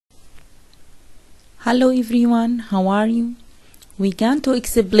Hello everyone, how are you? We're going to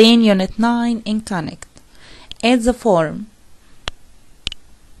explain Unit 9 in Connect. Add the form.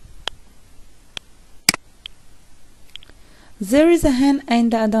 There is a hen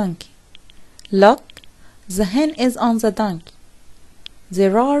and a donkey. Look, the hen is on the donkey.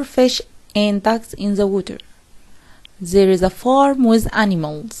 There are fish and ducks in the water. There is a farm with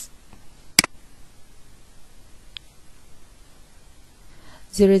animals.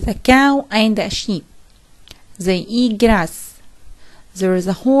 There is a cow and a sheep. They eat grass. There is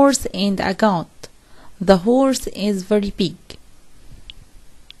a horse and a goat. The horse is very big.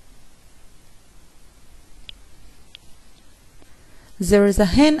 There is a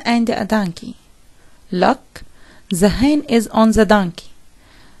hen and a donkey. Look, the hen is on the donkey.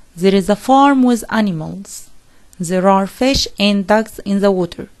 There is a farm with animals. There are fish and ducks in the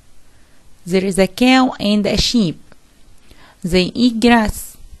water. There is a cow and a sheep. They eat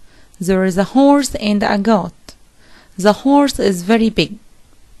grass. There is a horse and a goat. The horse is very big.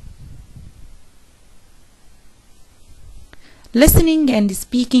 Listening and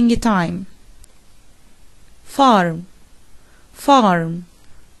speaking time. Farm, farm.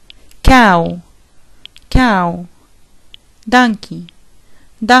 Cow, cow. Donkey,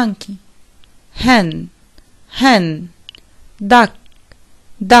 donkey. Hen, hen. Duck,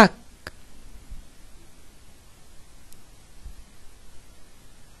 duck.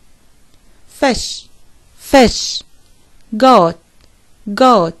 Fish, fish. Goat,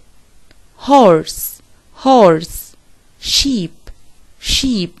 goat. Horse, horse. Sheep,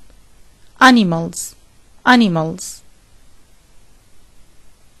 sheep. Animals, animals.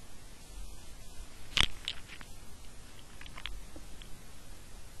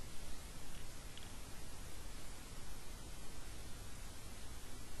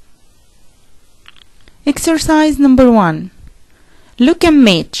 Exercise number 1. Look and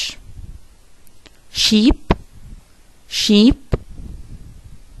match. Sheep, sheep.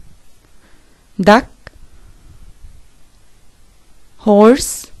 Duck,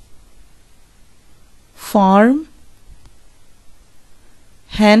 horse, farm,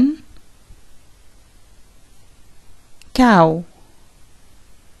 hen, cow.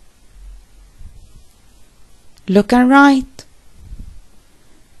 Look and write.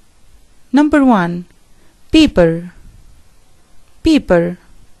 Number 1. Paper, paper.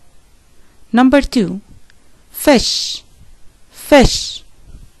 Number 2. Fish, fish.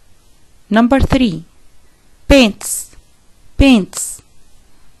 Number 3. Paints, paints.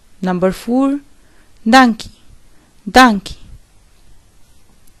 Number 4. Donkey, donkey.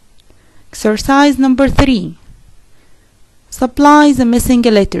 Exercise number 3. Supply the missing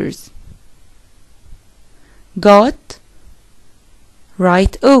letters. Goat,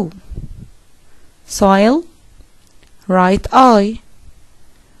 write O. Soil, write I.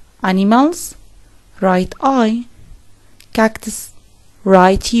 Animals, write I. Cactus,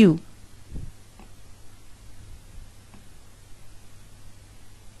 write U.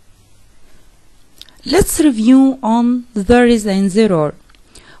 Let's review on there is and there are.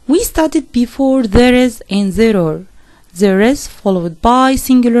 We studied before there is and there are. There is followed by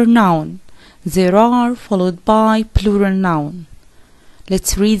singular noun. There are followed by plural noun.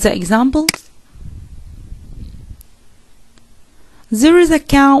 Let's read the examples. There is a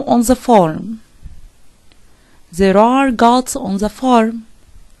cow on the farm. There are goats on the farm.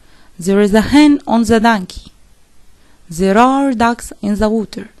 There is a hen on the donkey. There are ducks in the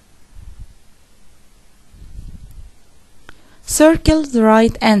water. Circle the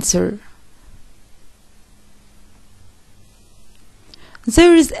right answer.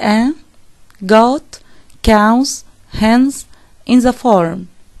 There is a goat, cows, hens in the farm.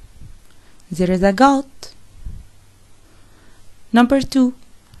 There is a goat. Number 2.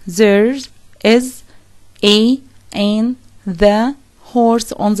 There is a and the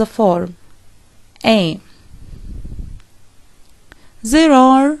horse on the farm. A. There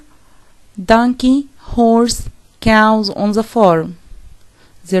are donkey, horse, cows on the farm.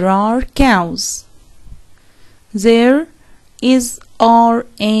 There are cows. There is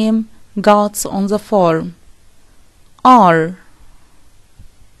goats on the farm. Are.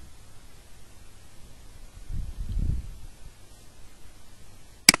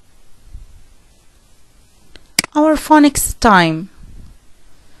 Our phonics time.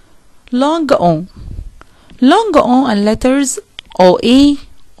 Long O. Long O and letters OA,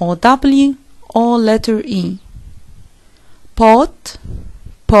 OW, O letter E. Pot,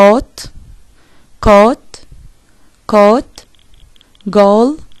 pot. Coat, coat.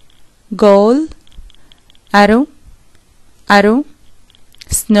 Goal, goal. Arrow, arrow.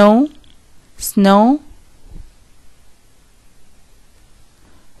 Snow, snow.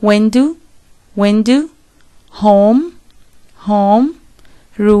 Window, window, home, home,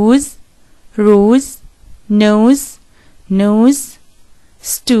 rose, rose, nose, nose,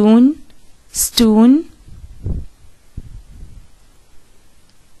 stone, stone.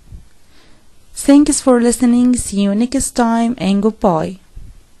 Thanks for listening. See you next time and goodbye.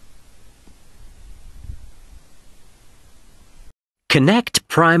 Connect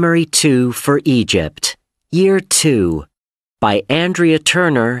Primary 2 for Egypt, Year 2, by Andrea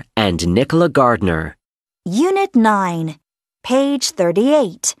Turner and Nicola Gardner. Unit 9, page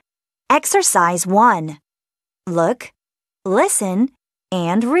 38. Exercise 1. Look, listen,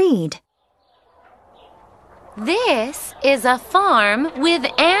 and read. This is a farm with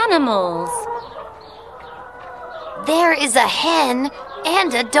animals. There is a hen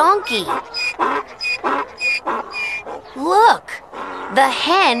and a donkey. Look, the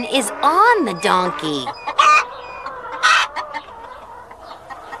hen is on the donkey.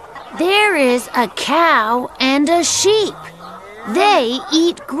 There is a cow and a sheep. They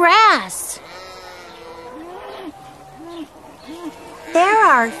eat grass. There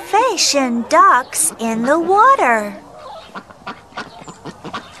are fish and ducks in the water.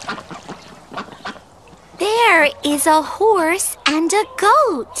 There is a horse and a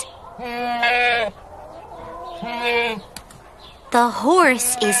goat. The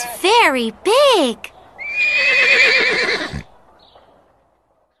horse is very big.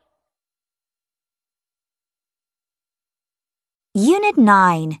 Unit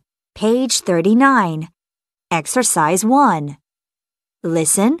 9, page 39. Exercise 1.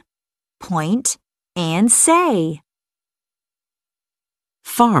 Listen, point, and say.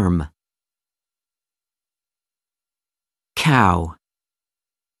 Farm. Cow.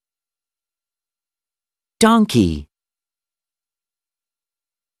 Donkey.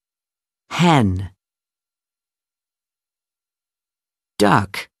 Hen.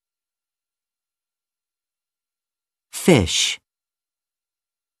 Duck. Fish.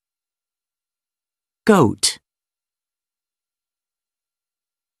 Goat.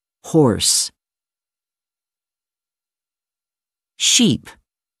 Horse. Sheep.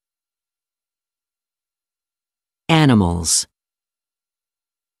 Animals.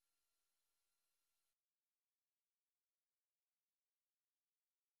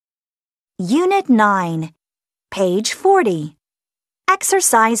 Unit 9, page 40.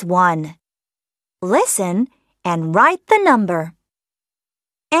 Exercise 1. Listen and write the number.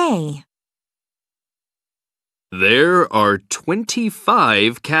 A. There are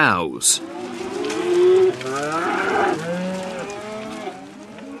 25 cows.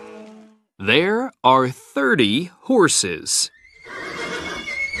 There are 30 horses.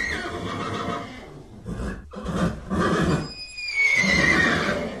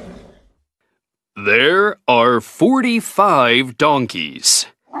 There are 45 donkeys.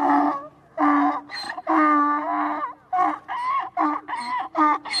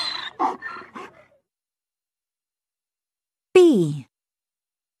 B.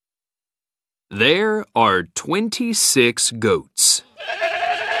 There are 26 goats.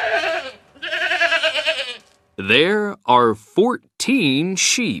 There are 14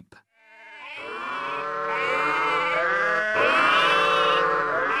 sheep.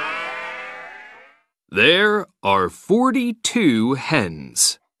 There are 42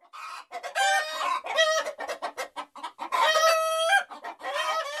 hens.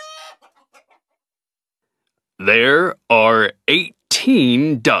 There are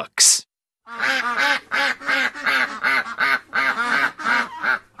 18 ducks.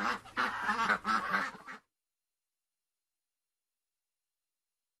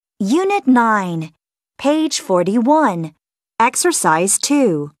 Unit 9, page 41. Exercise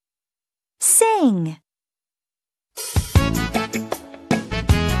 2. Sing.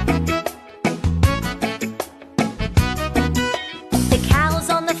 The cows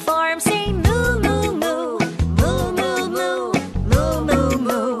on the farm say moo, moo, moo. Moo, moo, moo. Moo, moo,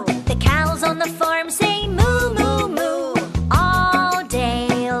 moo. The cows on the farm say moo, moo, moo. All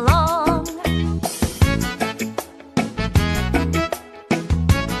day long.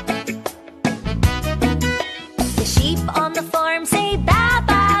 The sheep on the farm say ba,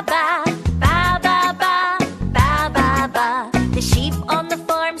 ba, ba. Ba, ba, ba. Ba, ba, ba. The sheep on the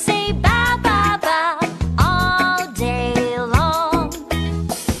farm say ba, ba, ba. All day long.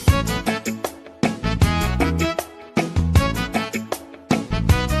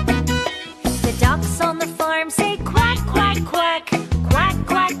 The ducks on the farm say quack, quack, quack. Quack,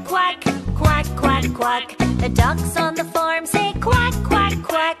 quack, quack. Quack, quack, quack. The ducks on the farm say quack, quack,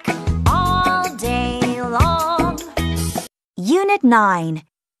 quack. All day long. Unit 9,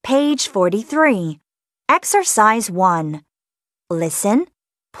 page 43. Exercise 1. Listen,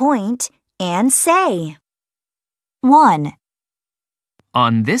 point, and say. 1,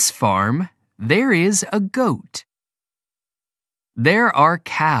 On this farm, there is a goat. There are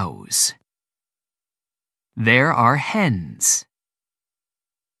cows. There are hens.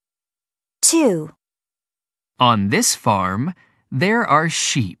 2, On this farm, there are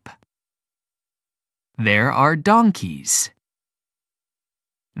sheep. There are donkeys.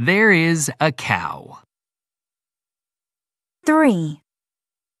 There is a cow. 3,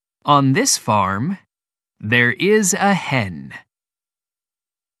 On this farm, there is a hen.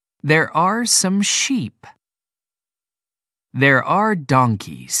 There are some sheep. There are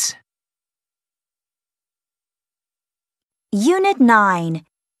donkeys. Unit 9,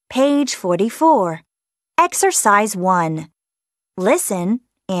 page 44. Exercise 1. Listen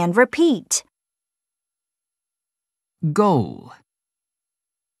and repeat. Goal.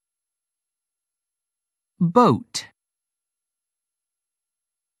 Boat.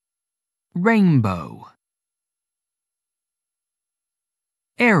 Rainbow.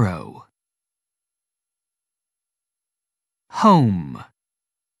 Arrow. Home.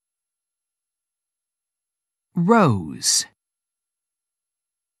 Rose.